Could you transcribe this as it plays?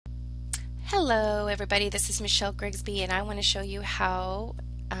Hello everybody, this is Michelle Grigsby and I want to show you how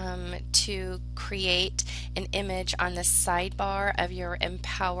to create an image on the sidebar of your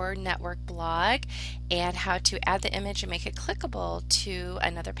Empower Network blog and how to add the image and make it clickable to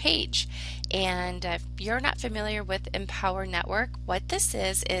another page. And if you're not familiar with Empower Network, what this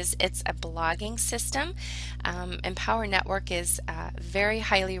is it's a blogging system. Empower Network is very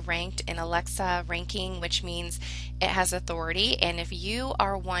highly ranked in Alexa ranking, which means it has authority. And if you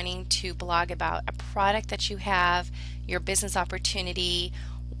are wanting to blog about a product that you have, your business opportunity,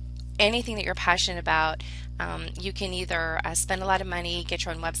 anything that you're passionate about, you can either spend a lot of money, get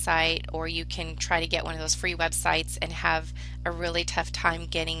your own website, or you can try to get one of those free websites and have a really tough time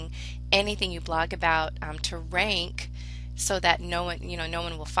getting anything you blog about to rank so that no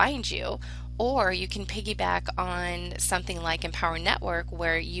one will find you. Or you can piggyback on something like Empower Network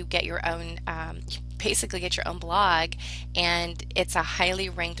where you get your own, you basically get your own blog, and it's a highly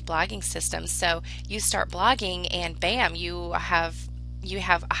ranked blogging system. So you start blogging and bam, you have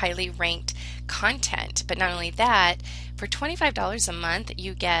highly ranked content. But not only that, for $25 a month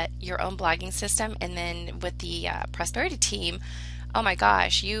you get your own blogging system, and then with the prosperity team, oh my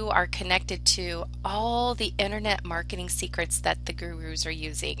gosh, you are connected to all the internet marketing secrets that the gurus are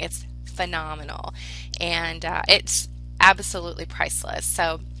using. It's phenomenal, and it's absolutely priceless.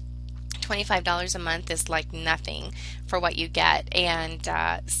 So $25 a month is like nothing for what you get. And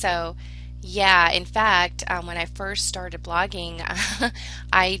yeah, in fact, when I first started blogging,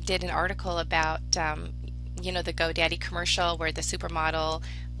 I did an article about, the GoDaddy commercial where the supermodel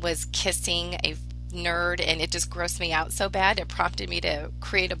was kissing a nerd, and it just grossed me out so bad. It prompted me to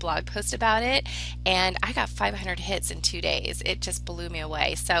create a blog post about it, and I got 500 hits in 2 days. It just blew me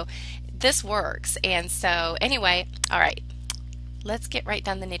away. So this works. And so anyway, all right. Let's get right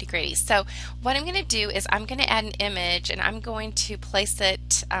down the nitty-gritty. So what I'm going to do is I'm going to add an image, and I'm going to place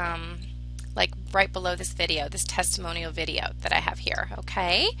it like right below this video, this testimonial video that I have here,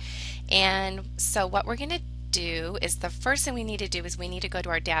 okay? And so what we're going to do is, the first thing we need to do is we need to go to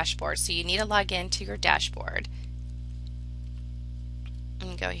our dashboard. So you need to log into your dashboard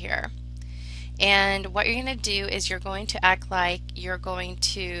and go here. And what you're going to do is you're going to act like you're going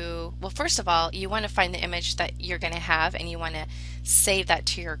to, well, first of all, you want to find the image that you're going to have, and you want to save that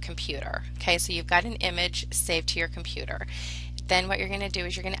to your computer. Okay, so you've got an image saved to your computer. Then what you're going to do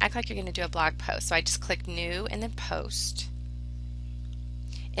is you're going to act like you're going to do a blog post. So I just click New and then Post.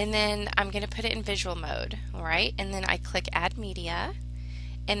 And then I'm going to put it in visual mode, all right? And then I click Add Media,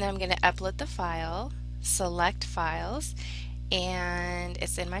 and then I'm going to upload the file, select Files, and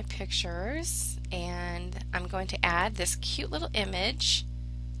it's in my pictures, and I'm going to add this cute little image.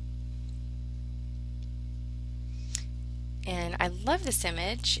 And I love this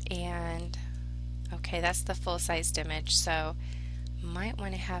image, and okay, that's the full-sized image, so might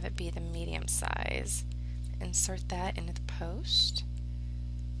want to have it be the medium size. Insert that into the post.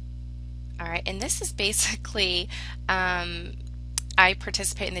 Alright, and this is basically, I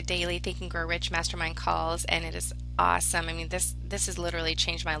participate in the daily Think and Grow Rich mastermind calls, and it is awesome. I mean, this has literally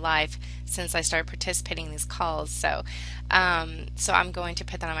changed my life since I started participating in these calls. So so I'm going to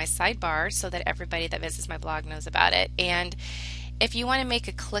put that on my sidebar so that everybody that visits my blog knows about it. And if you want to make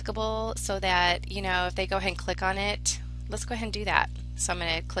it clickable so that, if they go ahead and click on it, let's go ahead and do that. So I'm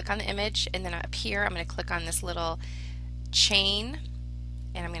going to click on the image, and then up here I'm going to click on this little chain,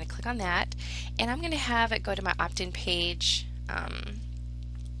 and I'm going to click on that, and I'm going to have it go to my opt-in page,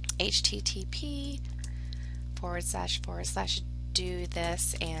 http://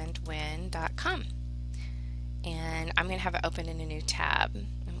 and I'm going to have it open in a new tab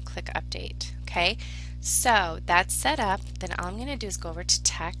and click update. Okay, so that's set up. Then all I'm going to do is go over to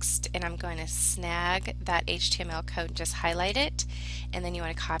text, and I'm going to snag that HTML code and just highlight it, and then you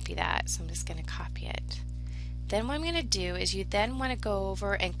want to copy that. So I'm just going to copy it. Then what I'm going to do is you then want to go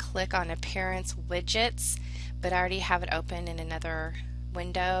over and click on Appearance Widgets, but I already have it open in another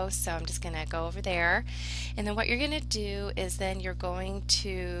window, so I'm just going to go over there. And then what you're going to do is then you're going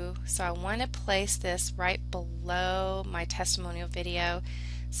to, so I want to place this right below my testimonial video.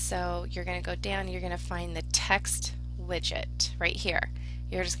 So you're going to go down and you're going to find the text widget right here.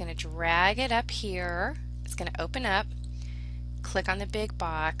 You're just going to drag it up here. It's going to open up, click on the big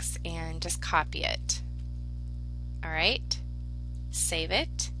box, and just copy it. Alright, save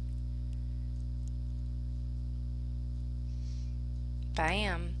it.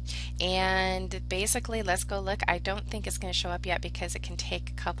 Bam. And basically, let's go look. I don't think it's going to show up yet because it can take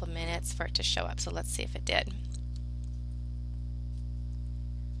a couple minutes for it to show up. So let's see if it did.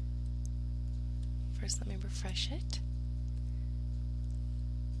 First, let me refresh it.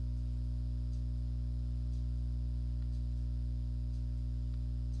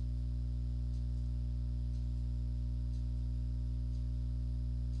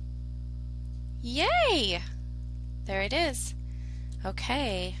 Yay! There it is.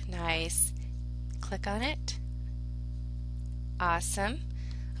 Okay, nice. Click on it. Awesome.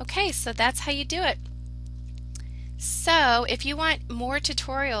 Okay, so that's how you do it. So if you want more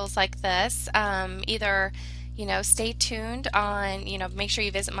tutorials like this, either stay tuned on, make sure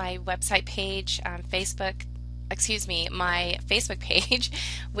you visit my website page, my Facebook page,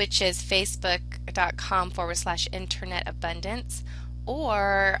 which is facebook.com/internet abundance,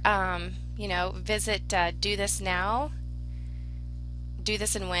 or, visit Do This Now, Do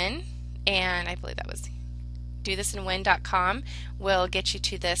This and Win, and I believe that was dothisandwin.com will get you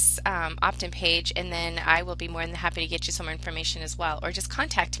to this opt-in page, and then I will be more than happy to get you some more information as well, or just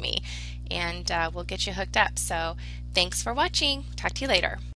contact me and we'll get you hooked up. So thanks for watching. Talk to you later.